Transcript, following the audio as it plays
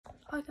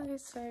Hi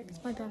guys, so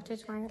it's my birthday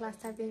tomorrow,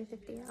 last day being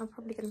 50. I'm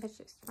probably going to pitch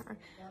this tomorrow.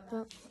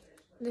 But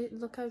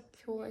look how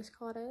cool this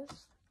card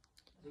is.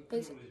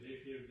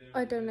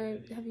 I don't know,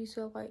 have you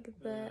saw like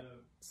the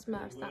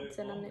Smurfs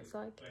dancing and it's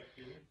like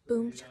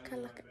boom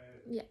shakalaka.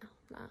 Yeah,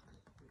 that.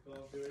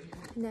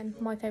 And then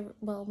my favourite,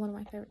 well, one of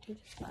my favourite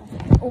teachers,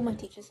 all my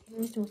teachers,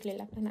 Mr. Musley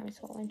left and now he's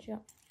Scotland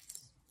shop.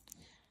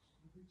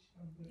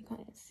 You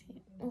can't see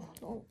it.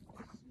 Oh.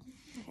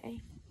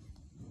 Okay.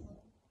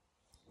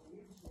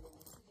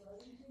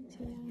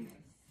 So yeah.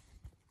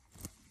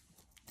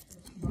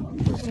 I'm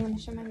going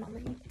to show my mum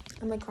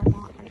and my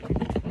grandma.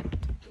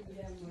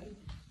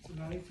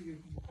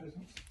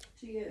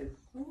 To you.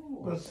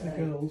 Oh, that's the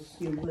girls.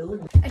 You will.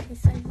 Okay,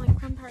 so my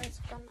grandparents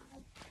have done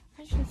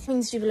that.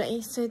 Things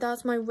Jubilee. So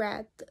that's my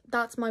red,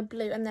 that's my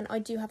blue, and then I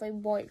do have a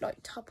white like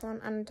top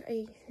on and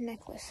a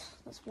necklace.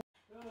 That's what.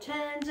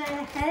 Turns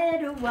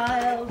ahead a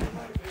while.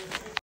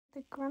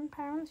 The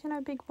grandparents, you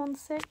know, big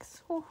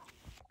 1-6. Oh,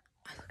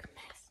 I look a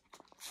mess.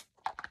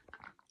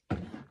 I'm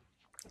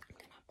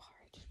gonna have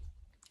porridge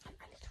and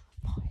a little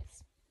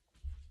pies.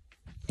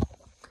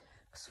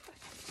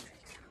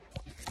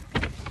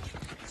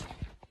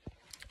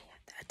 Yeah,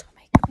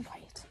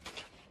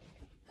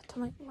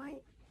 atomic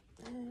light,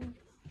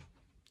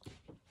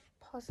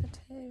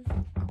 positive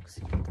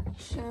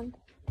oxidation,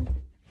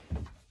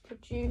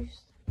 produce.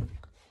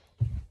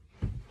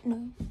 No,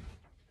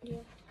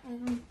 yeah.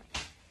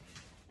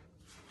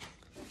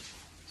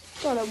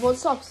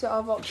 What's the opposite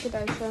of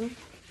oxidation?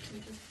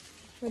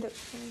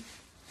 Reduction.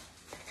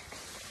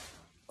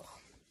 Oh,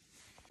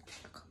 I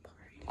can't pour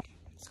it.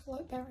 It's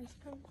like berries.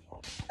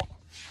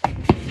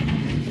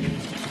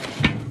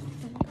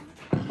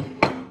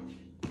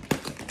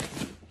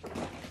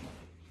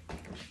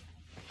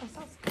 That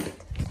sounds good.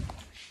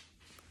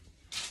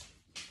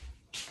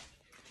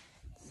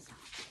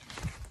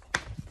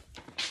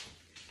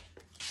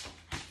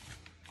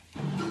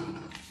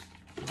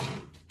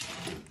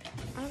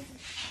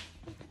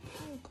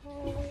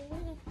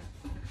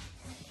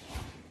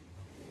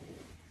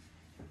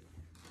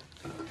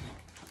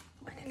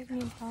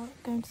 About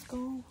going to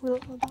school, we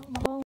look about my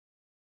home.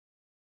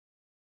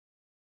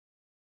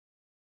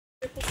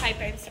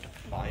 Paper instead of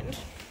combined.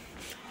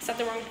 I said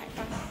the wrong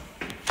paper.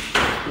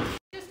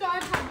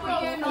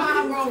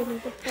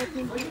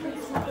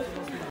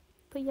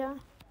 But yeah.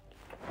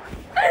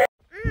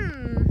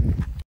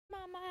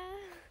 Mama.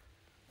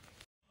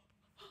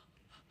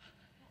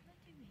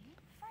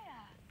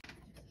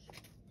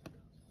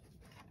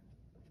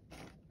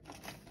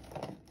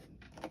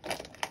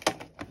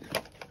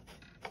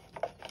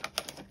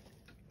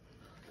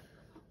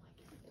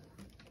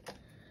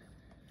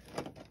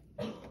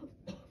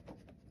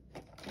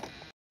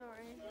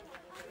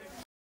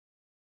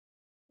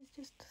 It's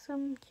just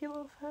some cute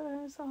little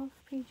photos of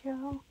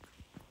PGL,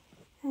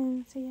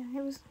 and so yeah,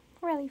 it was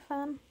really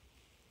fun.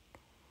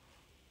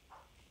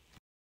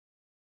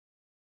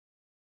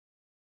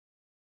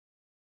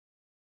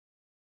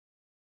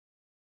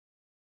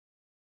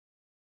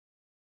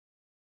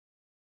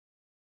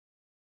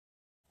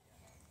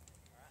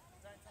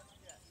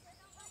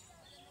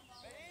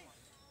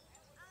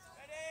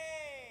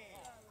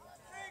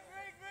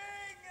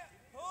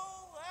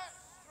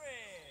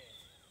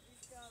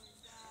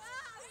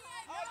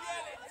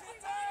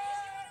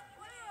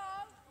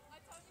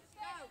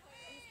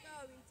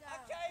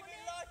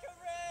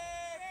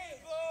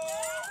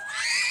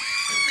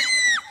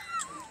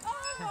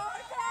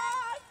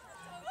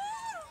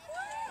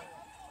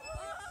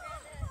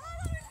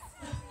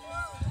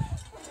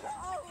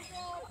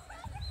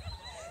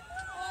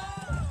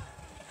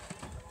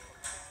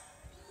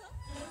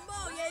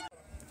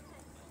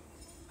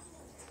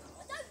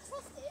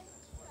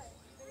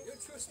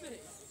 Trust me.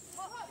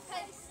 Rock,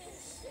 paper,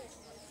 scissors,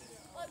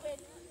 I win.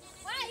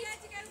 Wait! You had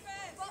to go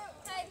first. Rock,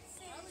 paper,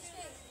 scissors,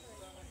 shoot.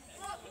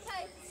 Rock,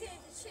 paper,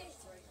 scissors, shoot.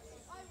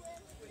 I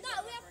win. No,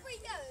 we have 3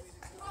 goes.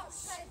 Rock,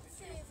 paper,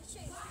 scissors,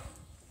 shoot.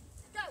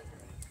 Go.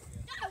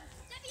 Go!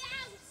 Let me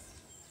out!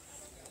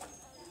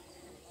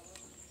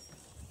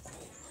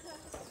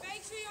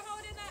 Make sure you're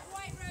holding that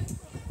white rope.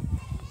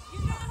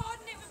 You're not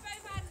holding it with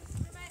both hands.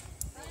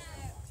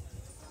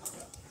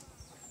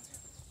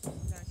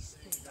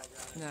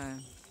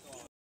 No.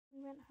 We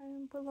went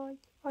home, but like,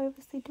 I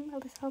obviously didn't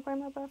really celebrate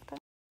my birthday.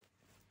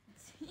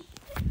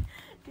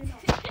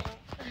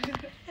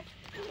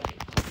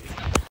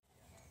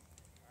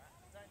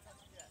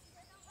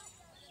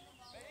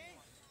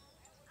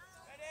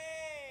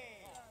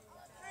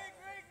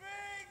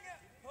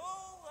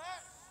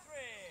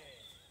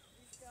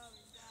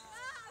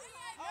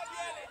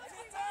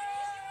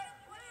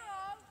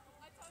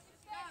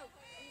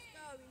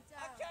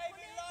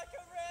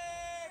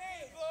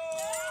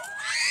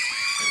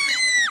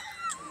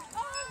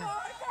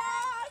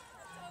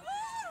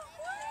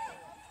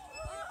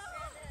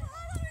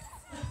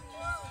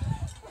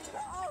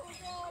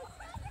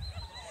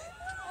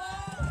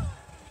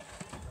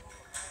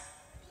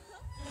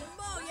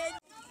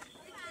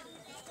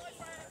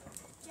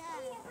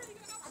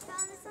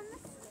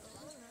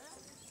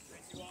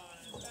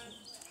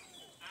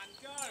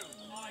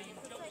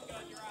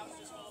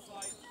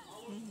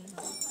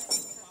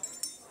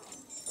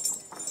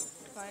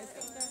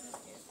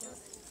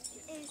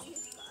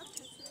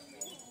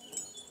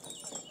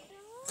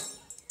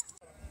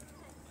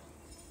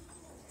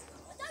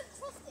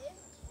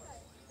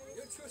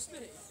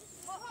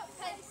 Rock,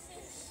 paper,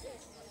 scissors, shoot.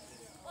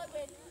 I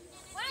win.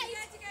 Wait! You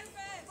had to go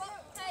first.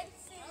 Rock, paper,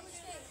 scissors,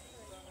 shoot.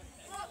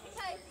 Rock,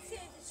 paper,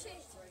 scissors,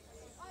 shoot.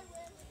 I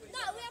win. No,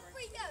 we have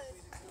 3 goes.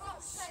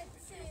 Rock, paper,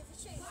 scissors,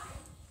 shoot.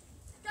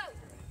 Go.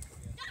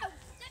 No!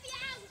 Let me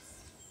out!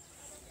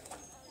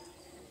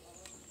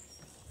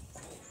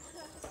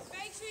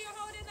 Make sure you're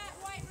holding that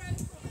white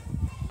rose.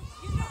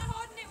 You're not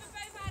holding it with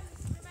both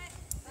hands. Remember?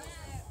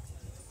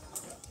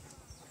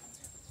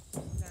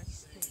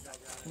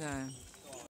 No.